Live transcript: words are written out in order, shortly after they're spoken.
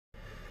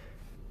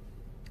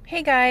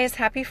Hey guys,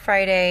 happy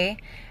Friday.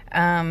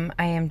 I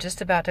am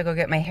just about to go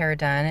get my hair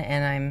done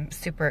and I'm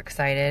super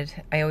excited.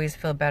 I always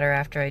feel better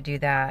after I do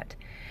that.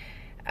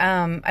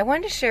 I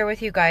wanted to share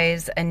with you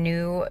guys a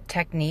new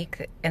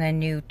technique and a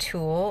new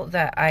tool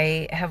that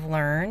I have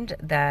learned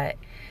that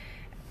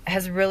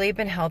has really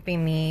been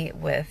helping me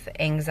with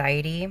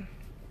anxiety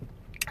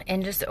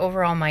and just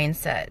overall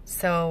mindset.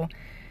 So,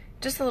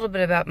 just a little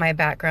bit about my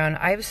background.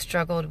 I've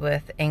struggled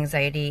with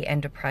anxiety and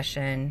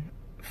depression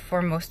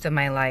for most of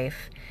my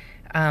life.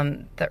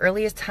 The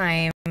earliest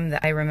time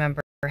that I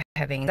remember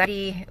having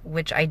anxiety,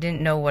 which I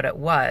didn't know what it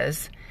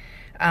was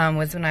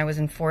when I was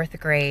in fourth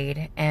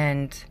grade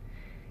and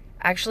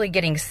actually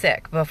getting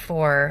sick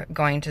before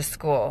going to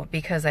school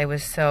because I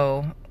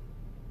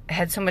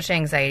had so much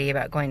anxiety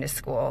about going to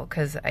school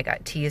because I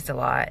got teased a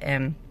lot,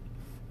 and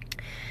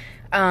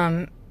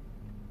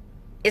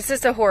it's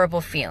just a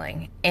horrible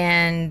feeling.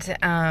 And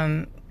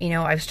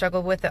I've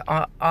struggled with it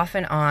off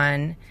and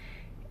on,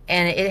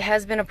 and it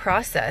has been a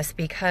process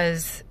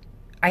because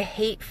I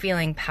hate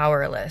feeling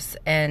powerless,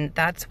 and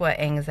that's what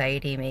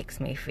anxiety makes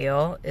me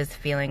feel, is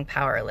feeling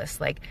powerless.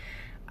 Like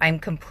I'm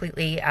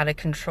completely out of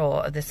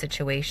control of the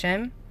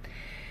situation.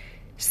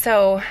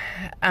 So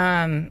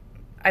I've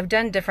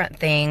done different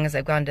things.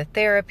 I've gone to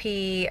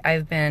therapy.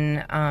 I've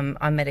been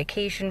on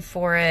medication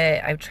for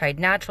it. I've tried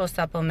natural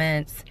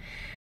supplements.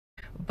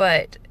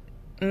 But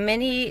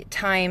many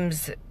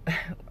times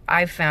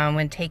I've found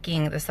when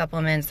taking the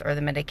supplements or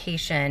the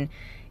medication,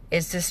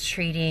 is just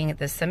treating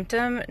the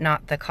symptom,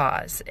 not the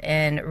cause.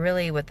 And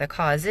really what the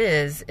cause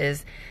is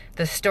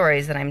the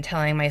stories that I'm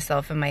telling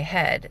myself in my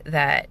head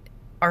that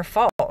are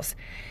false.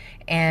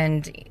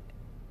 And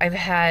I've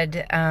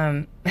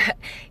had,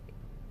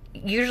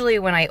 usually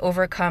when I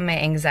overcome my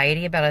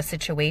anxiety about a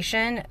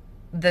situation,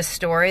 the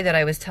story that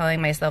I was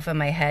telling myself in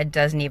my head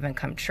doesn't even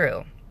come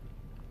true.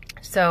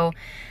 So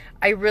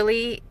I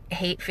really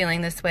hate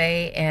feeling this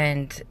way,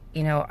 and,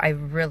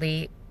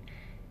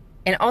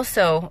 and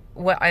also,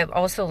 what I've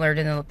also learned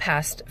in the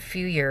past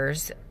few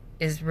years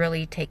is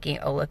really taking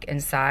a look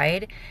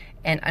inside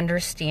and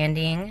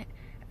understanding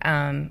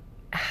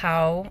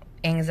how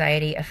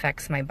anxiety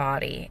affects my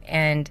body.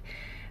 And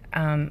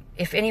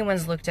if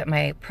anyone's looked at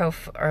my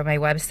my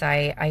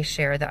website, I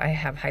share that I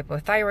have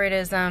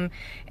hypothyroidism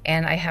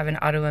and I have an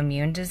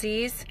autoimmune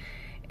disease.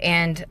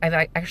 And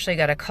I've actually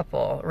got a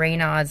couple,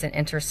 Raynaud's and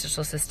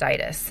interstitial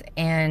cystitis.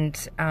 And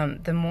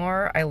the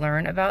more I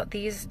learn about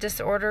these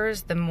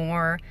disorders, the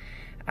more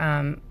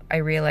I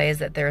realize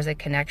that there's a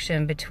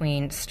connection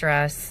between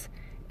stress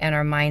and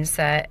our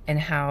mindset and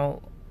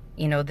how,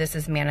 this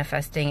is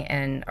manifesting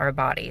in our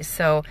bodies.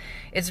 So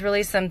it's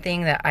really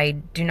something that I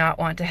do not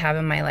want to have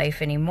in my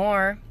life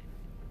anymore.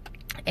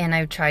 And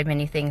I've tried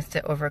many things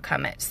to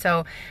overcome it.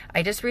 So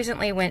I just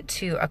recently went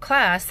to a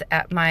class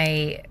at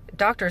my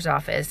doctor's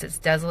office. It's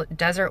Desert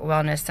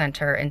Wellness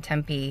Center in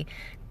Tempe,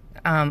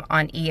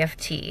 on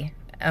EFT,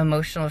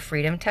 emotional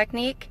freedom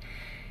technique.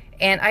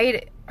 And I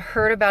had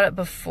heard about it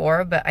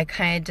before, but I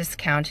kind of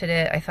discounted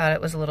it. I thought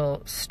it was a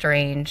little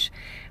strange.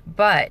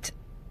 But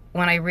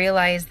when I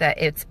realized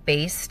that it's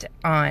based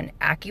on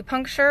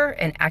acupuncture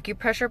and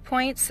acupressure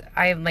points,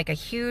 I'm like a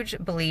huge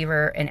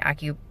believer in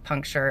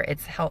acupuncture.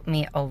 It's helped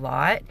me a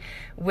lot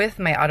with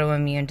my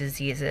autoimmune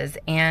diseases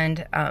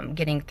and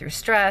getting through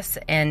stress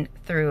and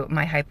through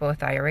my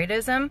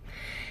hypothyroidism.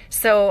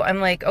 So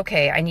I'm like,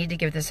 okay, I need to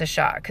give this a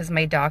shot because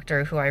my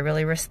doctor, who I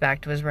really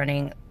respect, was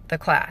running the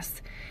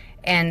class.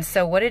 And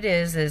so what it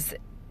is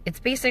it's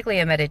basically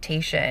a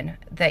meditation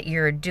that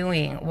you're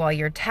doing while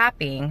you're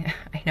tapping.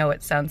 I know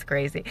it sounds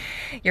crazy.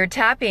 You're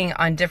tapping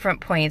on different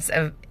points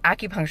of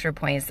acupuncture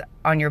points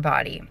on your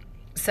body.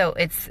 So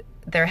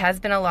there has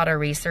been a lot of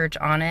research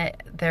on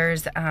it.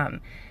 There's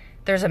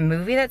a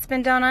movie that's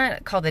been done on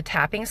it called The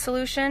Tapping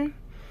Solution.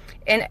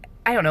 And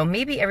I don't know,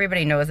 maybe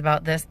everybody knows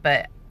about this,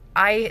 but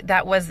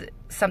that was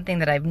something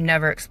that I've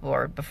never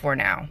explored before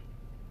now.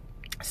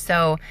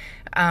 So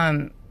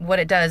what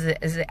it does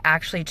is it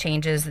actually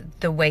changes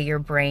the way your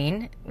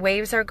brain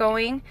waves are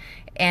going,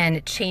 and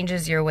it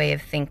changes your way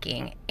of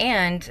thinking.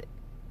 And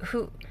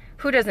who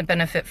doesn't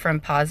benefit from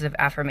positive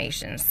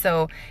affirmations?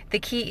 So the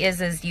key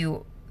is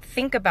you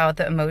think about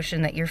the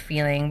emotion that you're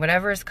feeling,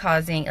 whatever is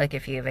causing, like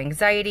if you have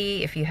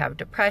anxiety, if you have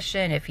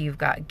depression, if you've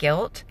got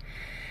guilt,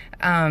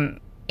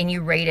 and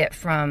you rate it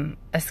from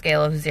a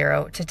scale of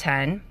 0 to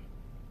 10.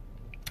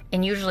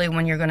 And usually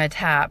when you're going to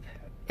tap,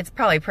 it's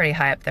probably pretty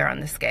high up there on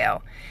the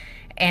scale.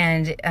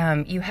 And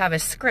you have a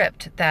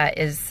script that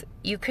is,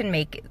 you can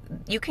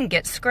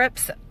get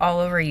scripts all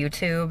over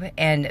YouTube.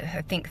 And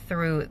I think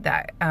through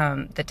that,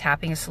 the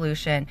Tapping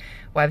Solution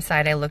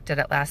website, I looked at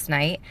it last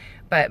night,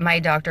 but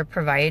my doctor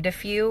provided a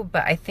few.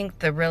 But I think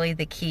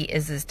the key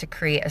is to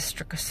create a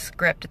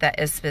script that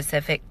is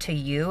specific to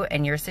you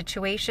and your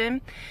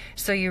situation.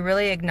 So you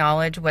really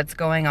acknowledge what's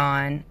going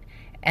on,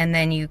 and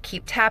then you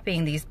keep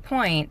tapping these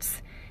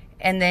points,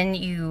 and then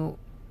you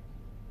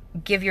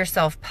give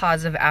yourself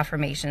positive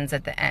affirmations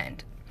at the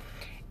end.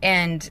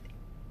 And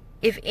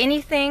if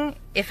anything,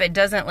 if it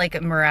doesn't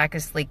like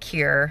miraculously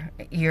cure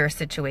your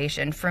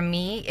situation, for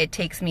me, it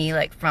takes me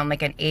like from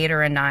like an 8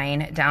 or a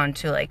 9 down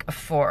to like a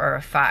 4 or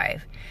a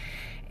 5.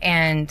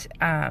 And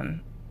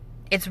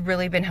it's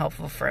really been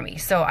helpful for me.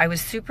 So I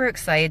was super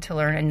excited to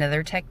learn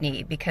another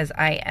technique because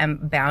I am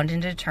bound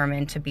and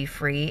determined to be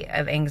free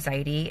of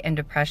anxiety and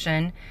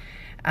depression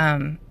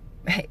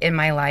in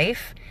my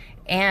life.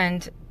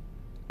 And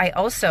I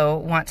also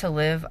want to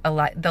live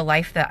the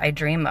life that I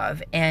dream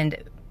of.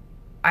 And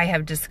I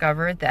have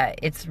discovered that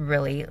it's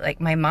really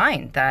like my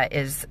mind that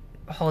is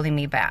holding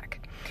me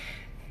back.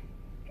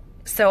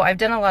 So I've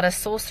done a lot of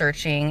soul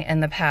searching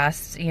in the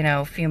past,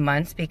 few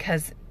months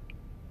because,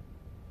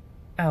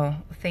 oh,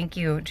 thank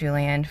you,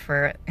 Julianne,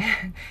 for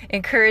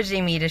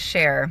encouraging me to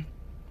share.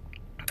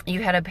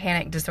 You had a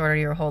panic disorder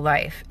your whole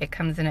life. It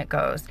comes and it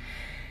goes.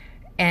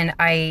 And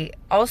I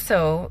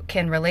also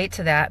can relate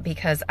to that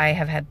because I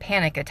have had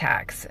panic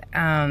attacks.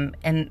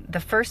 And the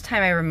first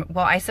time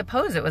I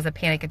suppose it was a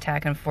panic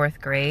attack in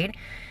 4th grade,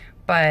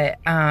 but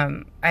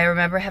I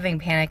remember having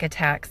panic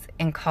attacks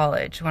in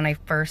college when I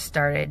first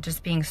started,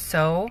 just being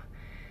so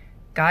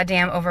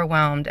goddamn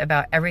overwhelmed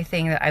about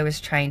everything that I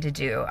was trying to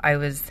do. I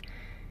was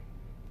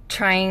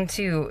trying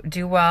to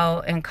do well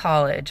in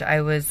college.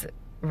 I was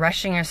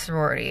rushing a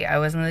sorority. I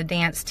was on the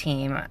dance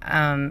team.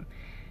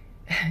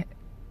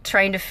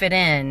 Trying to fit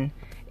in.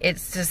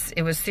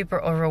 It was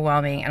super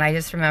overwhelming. And I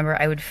just remember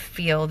I would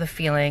feel the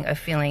feeling of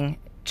feeling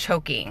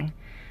choking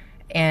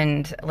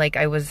and like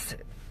I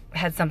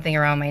had something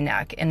around my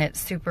neck, and it's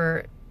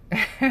super,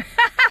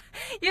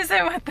 you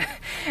said what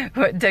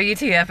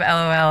WTF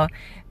LOL.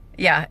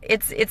 Yeah,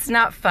 it's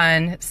not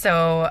fun.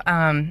 So,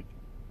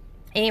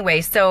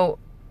 anyway, so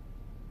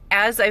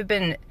as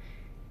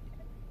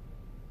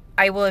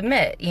I will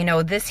admit,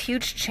 this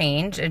huge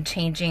change and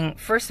changing,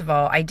 first of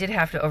all, I did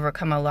have to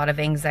overcome a lot of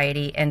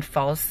anxiety and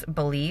false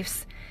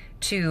beliefs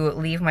to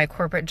leave my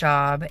corporate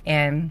job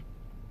and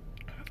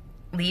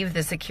leave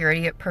the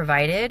security it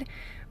provided.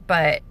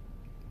 But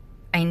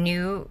I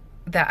knew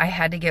that I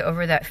had to get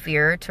over that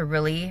fear to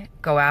really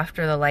go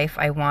after the life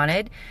I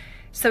wanted.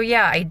 So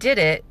yeah, I did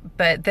it,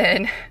 but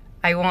then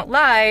I won't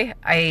lie,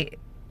 I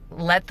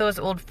let those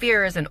old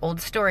fears and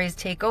old stories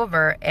take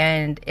over,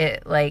 and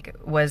it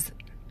was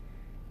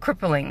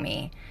crippling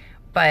me.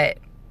 But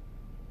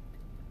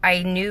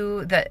I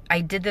knew that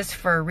I did this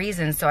for a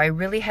reason, so I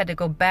really had to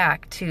go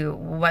back to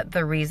what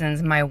the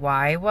reasons, my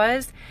why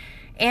was,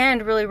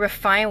 and really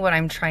refine what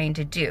I'm trying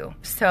to do.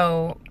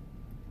 So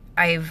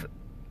I've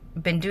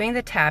been doing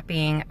the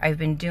tapping, I've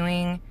been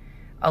doing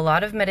a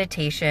lot of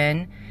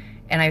meditation,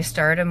 and I've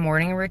started a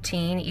morning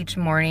routine each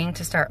morning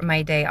to start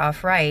my day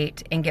off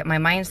right and get my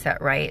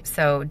mindset right.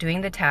 So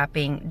doing the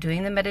tapping,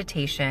 doing the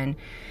meditation,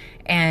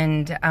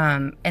 and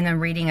then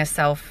reading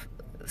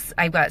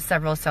I've got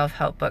several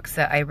self-help books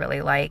that I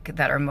really like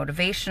that are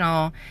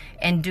motivational,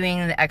 and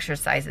doing the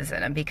exercises in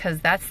them, because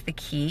that's the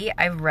key.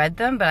 I've read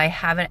them, but I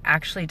haven't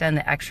actually done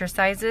the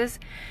exercises.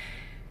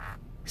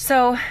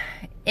 So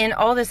in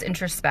all this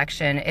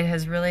introspection, it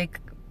has really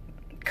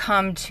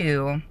come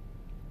to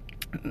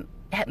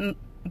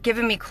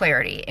giving me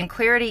clarity. And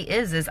clarity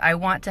is I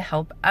want to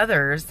help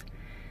others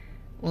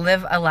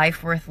live a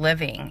life worth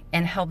living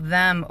and help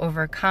them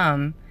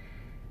overcome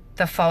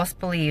the false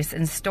beliefs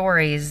and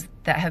stories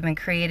that have been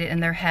created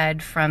in their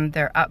head from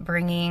their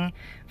upbringing,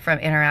 from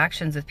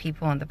interactions with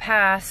people in the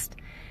past,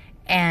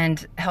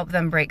 and help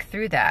them break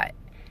through that.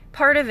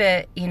 Part of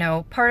it,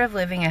 part of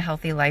living a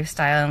healthy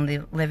lifestyle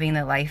and living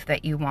the life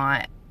that you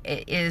want,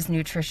 it is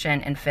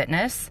nutrition and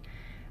fitness.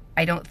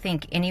 I don't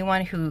think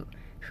anyone who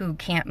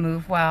can't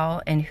move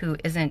well and who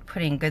isn't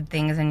putting good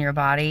things in your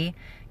body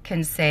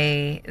can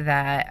say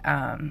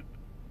that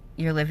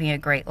you're living a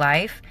great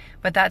life.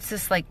 But that's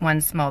just like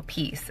one small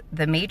piece.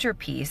 The major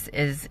piece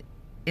is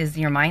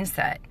your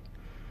mindset.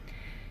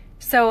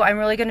 So I'm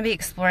really going to be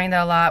exploring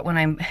that a lot when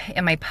I'm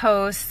in my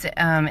posts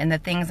and the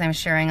things I'm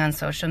sharing on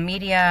social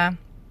media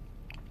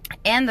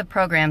and the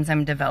programs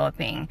I'm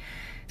developing.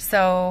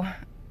 So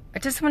I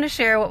just want to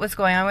share what was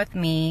going on with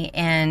me,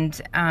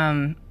 and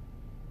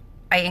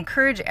I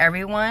encourage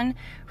everyone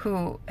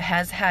who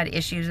has had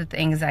issues with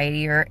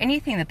anxiety or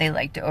anything that they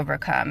like to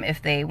overcome,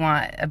 if they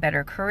want a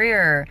better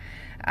career,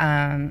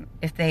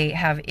 if they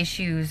have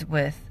issues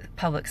with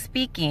public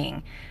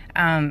speaking,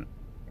 to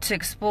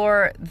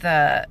explore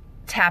the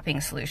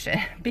tapping solution,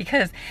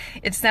 because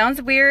it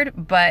sounds weird,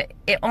 but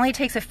it only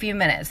takes a few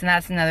minutes. And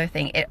that's another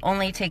thing. It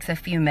only takes a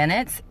few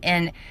minutes.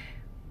 And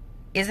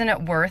isn't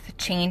it worth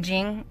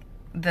changing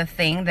the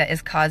thing that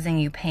is causing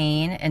you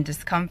pain and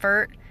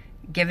discomfort,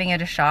 giving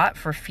it a shot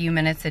for a few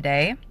minutes a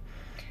day?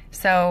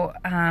 So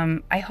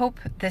I hope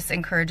this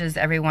encourages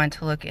everyone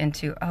to look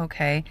into,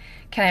 okay,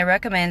 can I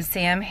recommend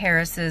Sam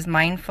Harris's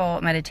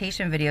mindful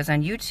meditation videos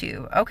on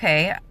YouTube?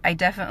 Okay, I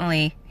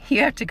definitely,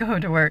 you have to go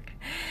to work.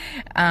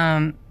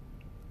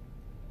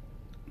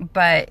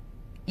 But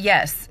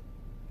yes,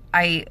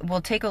 I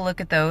will take a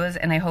look at those,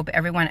 and I hope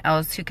everyone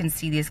else who can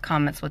see these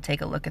comments will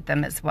take a look at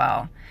them as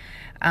well.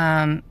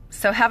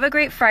 So have a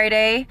great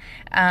Friday.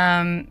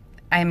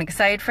 I'm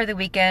excited for the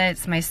weekend.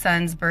 It's my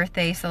son's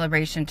birthday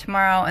celebration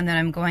tomorrow, and then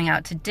I'm going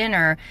out to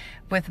dinner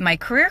with my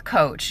career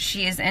coach.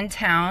 She is in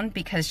town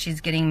because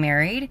she's getting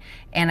married,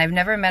 and I've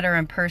never met her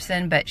in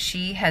person, but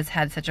she has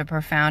had such a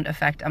profound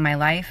effect on my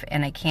life,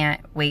 and I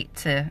can't wait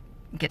to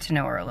get to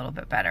know her a little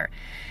bit better.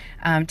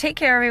 Take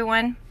care,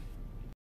 everyone.